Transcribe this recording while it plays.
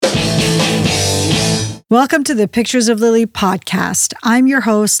Welcome to the Pictures of Lily podcast. I'm your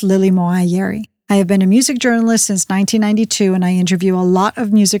host, Lily Moayeri. I have been a music journalist since 1992, and I interview a lot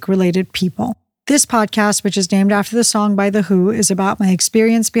of music-related people. This podcast, which is named after the song by The Who, is about my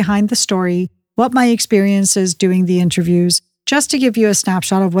experience behind the story, what my experience is doing the interviews, just to give you a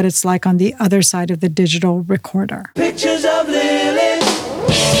snapshot of what it's like on the other side of the digital recorder. Pictures of Lily.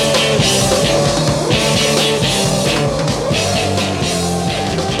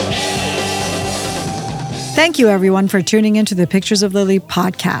 Thank you, everyone, for tuning into the Pictures of Lily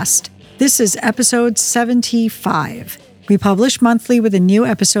podcast. This is episode 75. We publish monthly with a new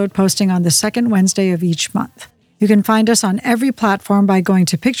episode posting on the second Wednesday of each month. You can find us on every platform by going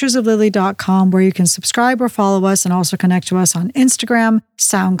to picturesoflily.com, where you can subscribe or follow us and also connect to us on Instagram,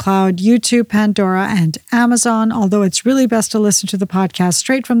 SoundCloud, YouTube, Pandora, and Amazon, although it's really best to listen to the podcast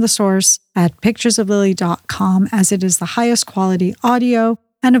straight from the source at picturesoflily.com, as it is the highest quality audio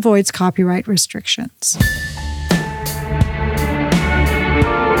and avoids copyright restrictions.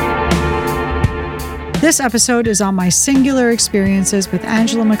 This episode is on my singular experiences with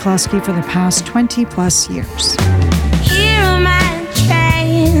Angela McCluskey for the past 20 plus years. Here are my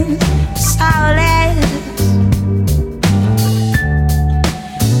trains, soulless.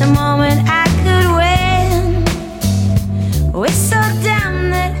 The moment I could win, whistle down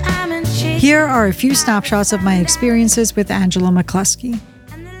that I'm in cheap. Here are a few snapshots of my experiences with Angela McCluskey.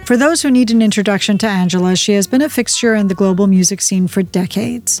 For those who need an introduction to Angela, she has been a fixture in the global music scene for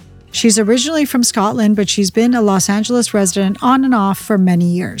decades. She's originally from Scotland, but she's been a Los Angeles resident on and off for many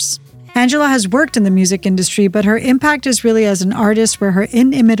years. Angela has worked in the music industry, but her impact is really as an artist, where her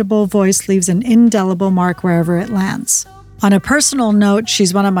inimitable voice leaves an indelible mark wherever it lands. On a personal note,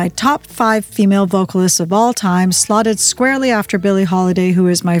 she's one of my top 5 female vocalists of all time, slotted squarely after Billie Holiday, who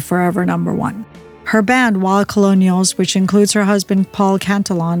is my forever number 1. Her band, Wild Colonials, which includes her husband Paul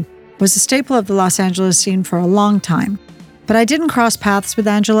Cantillon, was a staple of the Los Angeles scene for a long time. But I didn't cross paths with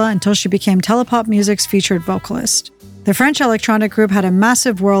Angela until she became Telepop Music's featured vocalist. The French electronic group had a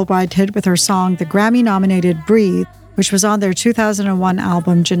massive worldwide hit with her song, the Grammy-nominated Breathe, which was on their 2001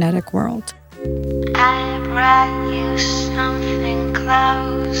 album Genetic World. I brought you something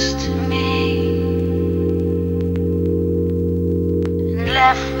close to me, and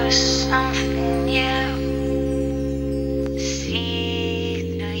left with something new.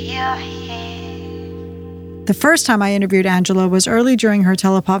 See through your hair. The first time I interviewed Angela was early during her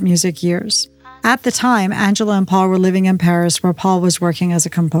Telepop Music years. At the time, Angela and Paul were living in Paris, where Paul was working as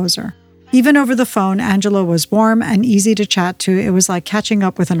a composer. Even over the phone, Angela was warm and easy to chat to. It was like catching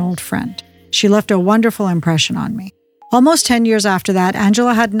up with an old friend. She left a wonderful impression on me. Almost 10 years after that,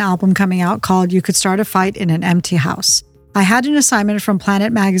 Angela had an album coming out called You Could Start a Fight in an Empty House. I had an assignment from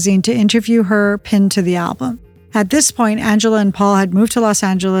Planet magazine to interview her pinned to the album. At this point, Angela and Paul had moved to Los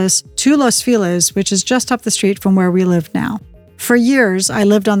Angeles, to Los Feliz, which is just up the street from where we live now. For years, I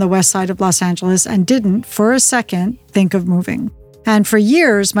lived on the west side of Los Angeles and didn't, for a second, think of moving. And for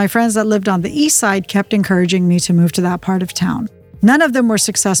years, my friends that lived on the east side kept encouraging me to move to that part of town. None of them were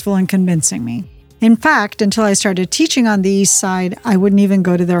successful in convincing me. In fact, until I started teaching on the east side, I wouldn't even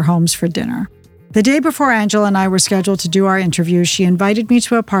go to their homes for dinner. The day before Angela and I were scheduled to do our interview, she invited me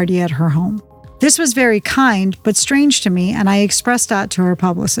to a party at her home. This was very kind, but strange to me, and I expressed that to her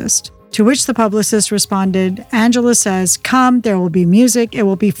publicist. To which the publicist responded, "Angela says, come, there will be music, it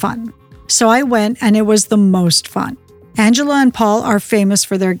will be fun." So I went, and it was the most fun. Angela and Paul are famous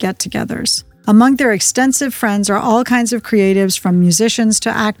for their get-togethers. Among their extensive friends are all kinds of creatives, from musicians to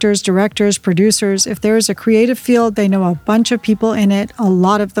actors, directors, producers. If there is a creative field, they know a bunch of people in it, a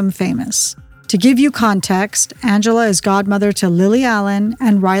lot of them famous. To give you context, Angela is godmother to Lily Allen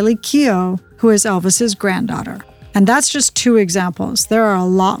and Riley Keough, who is Elvis's granddaughter. And that's just 2 examples. There are a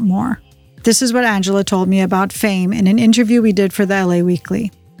lot more. This is what Angela told me about fame in an interview we did for the LA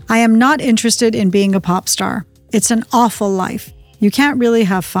Weekly. "I am not interested in being a pop star. It's an awful life. You can't really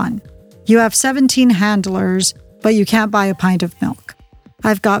have fun. You have 17 handlers, but you can't buy a pint of milk.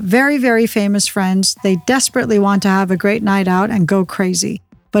 I've got very, very famous friends. They desperately want to have a great night out and go crazy,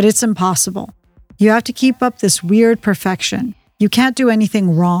 but it's impossible. You have to keep up this weird perfection. You can't do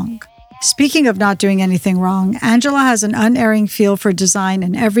anything wrong." Speaking of not doing anything wrong, Angela has an unerring feel for design,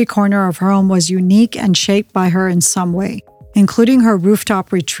 and every corner of her home was unique and shaped by her in some way, including her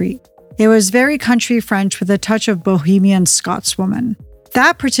rooftop retreat. It was very country French with a touch of bohemian Scotswoman.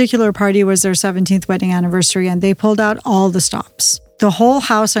 That particular party was their 17th wedding anniversary, and they pulled out all the stops. The whole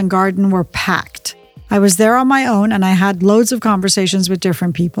house and garden were packed. I was there on my own, and I had loads of conversations with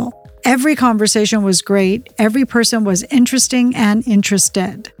different people. Every conversation was great. Every person was interesting and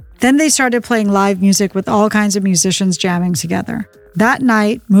interested. Then they started playing live music with all kinds of musicians jamming together. That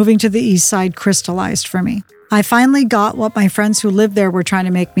night, moving to the East Side crystallized for me. I finally got what my friends who lived there were trying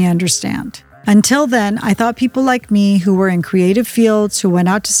to make me understand. Until then, I thought people like me who were in creative fields, who went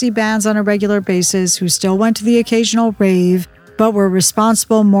out to see bands on a regular basis, who still went to the occasional rave, but were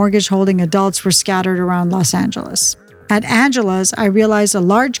responsible mortgage-holding adults were scattered around Los Angeles. At Angela's, I realized a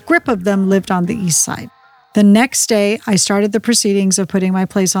large grip of them lived on the East Side. The next day, I started the proceedings of putting my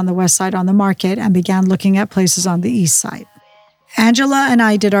place on the West Side on the market and began looking at places on the East Side. Angela and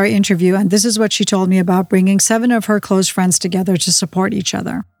I did our interview, and this is what she told me about bringing 7 of her close friends together to support each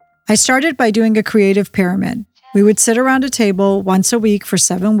other. I started by doing a creative pyramid. We would sit around a table once a week for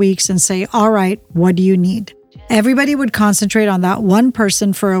 7 weeks and say, all right, what do you need? Everybody would concentrate on that one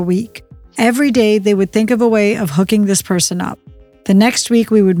person for a week. Every day, they would think of a way of hooking this person up. The next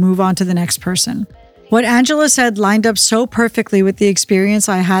week, we would move on to the next person. What Angela said lined up so perfectly with the experience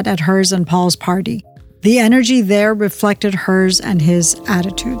I had at hers and Paul's party. The energy there reflected hers and his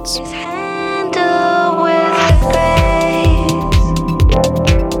attitudes. Handle with grace.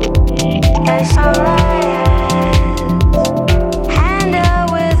 That's all I ask.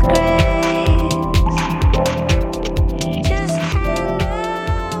 Handle with grace. Just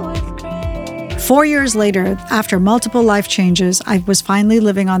handle with grace. 4 years later, after multiple life changes, I was finally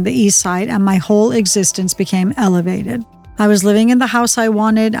living on the East Side and my whole existence became elevated. I was living in the house I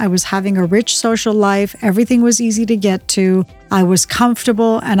wanted, I was having a rich social life, everything was easy to get to, I was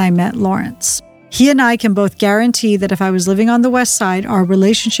comfortable, and I met Lawrence. He and I can both guarantee that if I was living on the West Side, our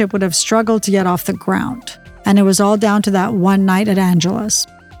relationship would have struggled to get off the ground. And it was all down to that one night at Angela's.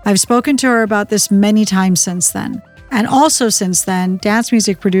 I've spoken to her about this many times since then. And also since then, dance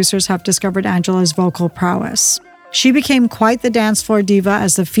music producers have discovered Angela's vocal prowess. She became quite the dance floor diva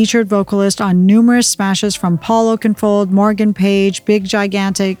as the featured vocalist on numerous smashes from Paul Oakenfold, Morgan Page, Big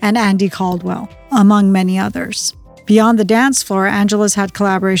Gigantic, and Andy Caldwell, among many others. Beyond the dance floor, Angela's had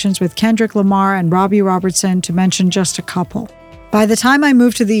collaborations with Kendrick Lamar and Robbie Robertson, to mention just a couple. By the time I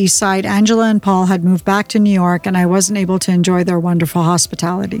moved to the East Side, Angela and Paul had moved back to New York, and I wasn't able to enjoy their wonderful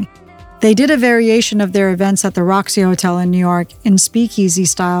hospitality. They did a variation of their events at the Roxy Hotel in New York in speakeasy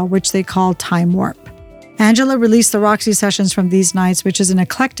style, which they called Time Warp. Angela released the Roxy sessions from these nights, which is an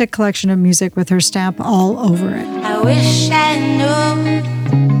eclectic collection of music with her stamp all over it. I wish I knew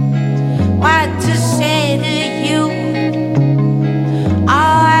what to say to you. Oh,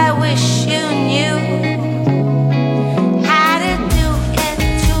 I wish you knew how to do it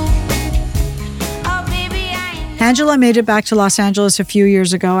too. Oh, baby, I know. Angela made it back to Los Angeles a few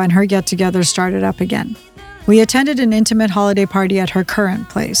years ago, and her get-together started up again. We attended an intimate holiday party at her current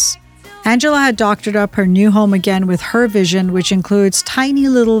place. Angela had doctored up her new home again with her vision, which includes tiny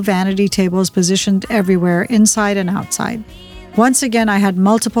little vanity tables positioned everywhere, inside and outside. Once again, I had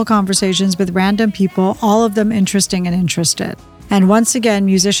multiple conversations with random people, all of them interesting and interested. And once again,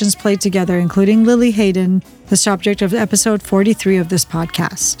 musicians played together, including Lily Hayden, the subject of episode 43 of this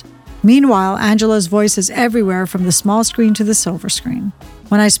podcast. Meanwhile, Angela's voice is everywhere from the small screen to the silver screen.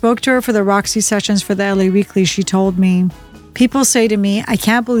 When I spoke to her for the Roxy sessions for the LA Weekly, she told me, "People say to me, I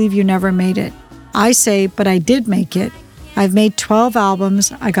can't believe you never made it. I say, but I did make it. I've made 12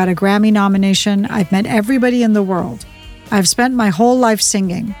 albums. I got a Grammy nomination. I've met everybody in the world. I've spent my whole life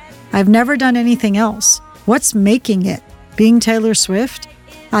singing. I've never done anything else. What's making it? Being Taylor Swift?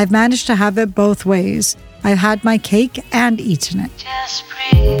 I've managed to have it both ways. I've had my cake and eaten it." Just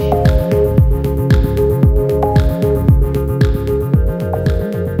breathe.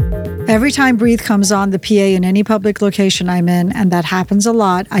 Every time Breathe comes on the PA in any public location I'm in, and that happens a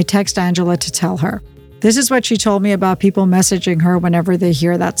lot, I text Angela to tell her. This is what she told me about people messaging her whenever they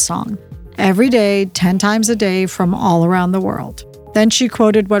hear that song. Every day, 10 times a day, from all around the world. Then she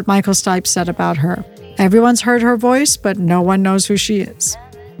quoted what Michael Stipe said about her. Everyone's heard her voice, but no one knows who she is.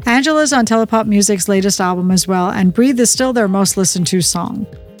 Angela's on Telepop Music's latest album as well, and Breathe is still their most listened to song.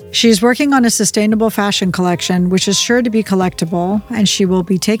 She's working on a sustainable fashion collection, which is sure to be collectible, and she will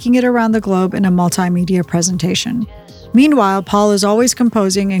be taking it around the globe in a multimedia presentation. Meanwhile, Paul is always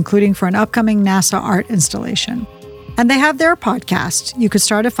composing, including for an upcoming NASA art installation. And they have their podcast, You Could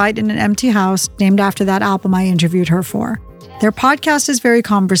Start a Fight in an Empty House, named after that album I interviewed her for. Their podcast is very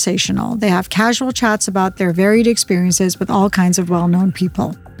conversational. They have casual chats about their varied experiences with all kinds of well-known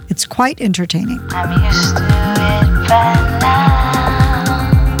people. It's quite entertaining. I'm used to it by now.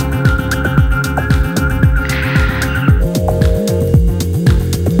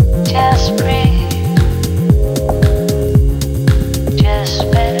 Just breathe.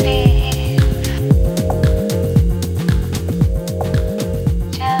 Just believe.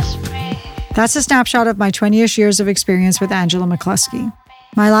 Just breathe. That's a snapshot of my 20-ish years of experience with Angela McCluskey.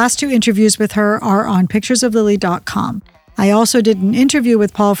 My last 2 interviews with her are on picturesoflily.com. I also did an interview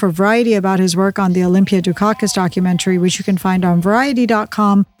with Paul for Variety about his work on the Olympia Dukakis documentary, which you can find on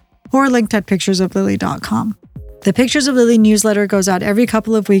Variety.com or linked at picturesoflily.com. The Pictures of Lily newsletter goes out every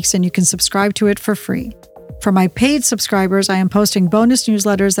couple of weeks and you can subscribe to it for free. For my paid subscribers, I am posting bonus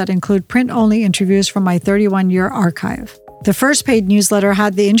newsletters that include print-only interviews from my 31-year archive. The first paid newsletter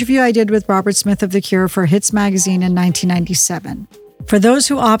had the interview I did with Robert Smith of The Cure for Hits magazine in 1997. For those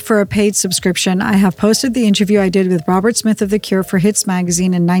who opt for a paid subscription, I have posted the interview I did with Robert Smith of The Cure for Hits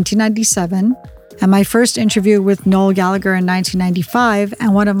magazine in 1997, and my first interview with Noel Gallagher in 1995,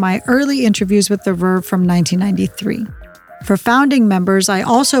 and one of my early interviews with The Verve from 1993. For founding members, I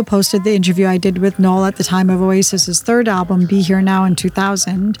also posted the interview I did with Noel at the time of Oasis's third album, Be Here Now, in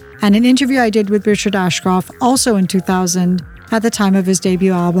 2000, and an interview I did with Richard Ashcroft also in 2000 at the time of his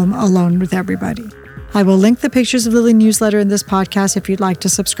debut album, Alone with Everybody. I will link the Pictures of Lily newsletter in this podcast if you'd like to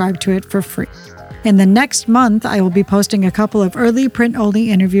subscribe to it for free. In the next month, I will be posting a couple of early print-only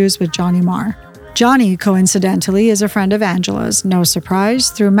interviews with Johnny Marr. Johnny, coincidentally, is a friend of Angela's, no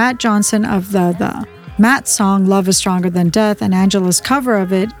surprise, through Matt Johnson of The. Matt's song Love is Stronger Than Death and Angela's cover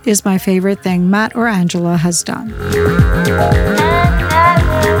of it is my favorite thing Matt or Angela has done.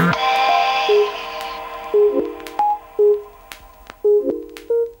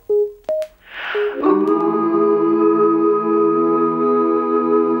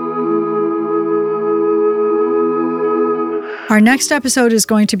 Our next episode is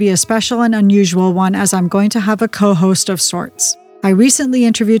going to be a special and unusual one as I'm going to have a co-host of sorts. I recently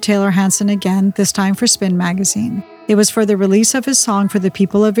interviewed Taylor Hanson again, this time for Spin magazine. It was for the release of his song for the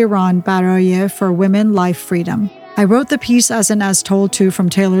people of Iran, Baroye, for Women, Life, Freedom. I wrote the piece as an as told to from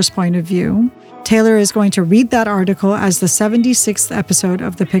Taylor's point of view. Taylor is going to read that article as the 76th episode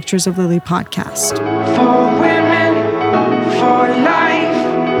of the Pictures of Lily podcast. For women, for life,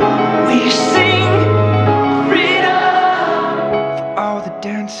 we sing freedom. For all the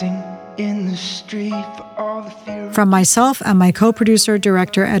dancing in the street, for all the fear. From myself and my co-producer,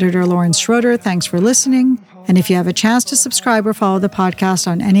 director, editor Lauren Schroeder, thanks for listening. And if you have a chance to subscribe or follow the podcast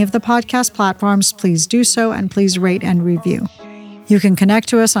on any of the podcast platforms, please do so and please rate and review. You can connect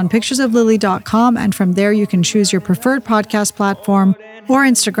to us on picturesoflily.com, and from there you can choose your preferred podcast platform or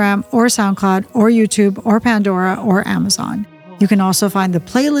Instagram or SoundCloud or YouTube or Pandora or Amazon. You can also find the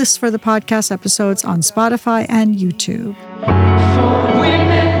playlists for the podcast episodes on Spotify and YouTube. For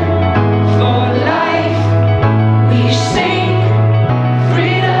women, for life, we sing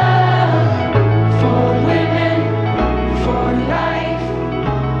freedom. For women, for life,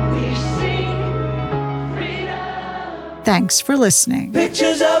 we sing freedom. Thanks for listening.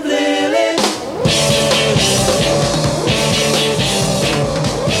 Pictures of Lily.